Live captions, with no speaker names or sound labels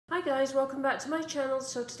guys, welcome back to my channel.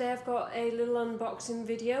 So today I've got a little unboxing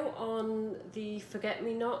video on the Forget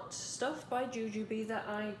Me Not stuff by Jujubee that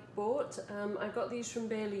I bought. I got these from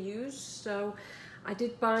Barely Used, so I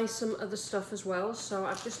did buy some other stuff as well. So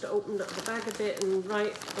I've just opened up the bag a bit and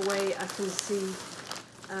right away I can see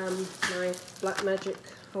my Blackmagic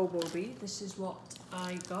Hobo Bee. This is what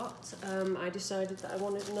I got. I decided that I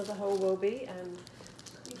wanted another Hobo Bee, and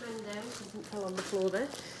let me bend down so it doesn't fall on the floor there.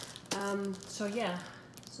 So yeah,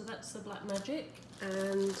 so that's the Blackmagic,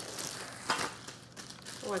 and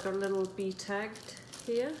oh, I got a little bee tagged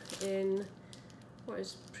here in,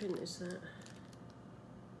 what print is that?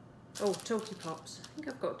 Oh, Tokypops. I think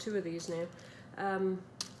I've got 2 of these now.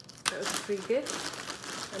 That was a free gift.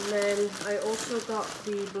 And then I also got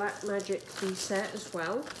the Blackmagic bee set as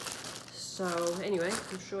well. So anyway,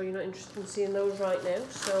 I'm sure you're not interested in seeing those right now.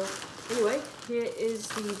 So anyway, here is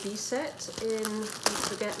the bee set in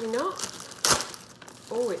Forget Me Not.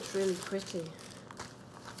 Oh, it's really pretty. Okay,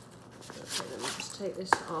 let me just take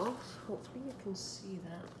this off. Hopefully you can see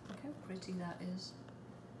that. Look how pretty that is.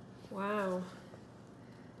 Wow.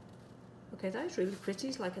 Okay, that is really pretty.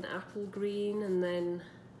 It's like an apple green, and then,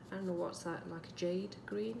 I don't know what's that, like a jade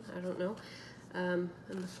green? I don't know. And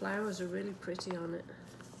the flowers are really pretty on it.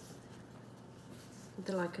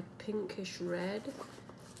 They're like a pinkish red.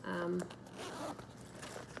 And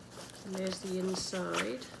there's the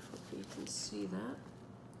inside. Hopefully you can see that.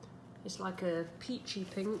 It's like a peachy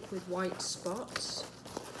pink with white spots.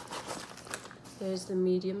 There's the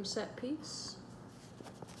medium set piece.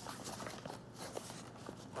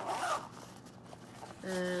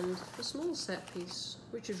 And the small set piece,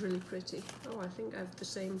 which is really pretty. Oh, I think I have the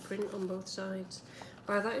same print on both sides.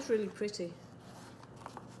 Wow, that is really pretty.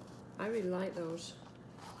 I really like those.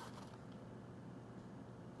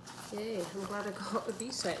 Yay, I'm glad I got a bee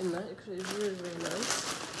set in that because it was really, really nice.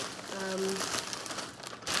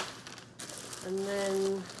 And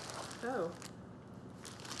then, oh,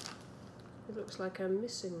 it looks like I'm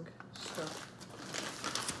missing stuff.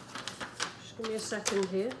 Just give me a second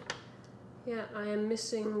here. Yeah, I am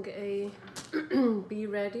missing a Be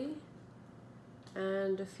Ready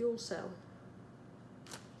and a fuel cell.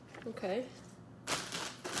 Okay.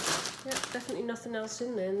 Yeah, definitely nothing else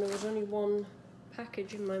in there, and there was only one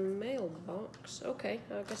package in my mailbox. Okay,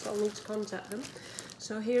 I guess I'll need to contact them.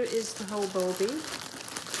 So here is the Hobo Bee.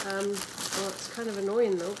 Well, it's kind of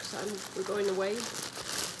annoying though, because I'm going away,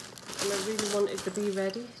 and I really wanted the Be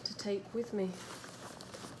Ready to take with me.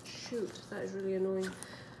 Shoot, that is really annoying.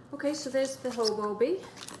 Okay, so there's the Hobo Bee.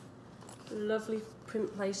 Lovely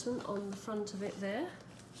print placement on the front of it there.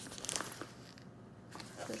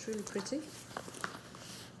 That's really pretty.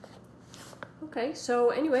 Okay, so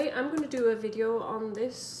anyway, I'm going to do a video on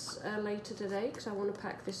this later today because I want to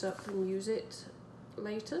pack this up and use it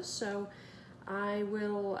later. So I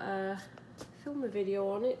will film a video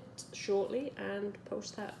on it shortly and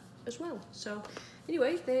post that as well. So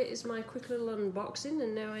anyway, there is my quick little unboxing,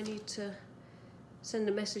 and now I need to send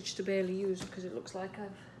a message to Barely Used because it looks like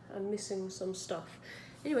I'm missing some stuff.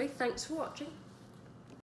 Anyway, thanks for watching.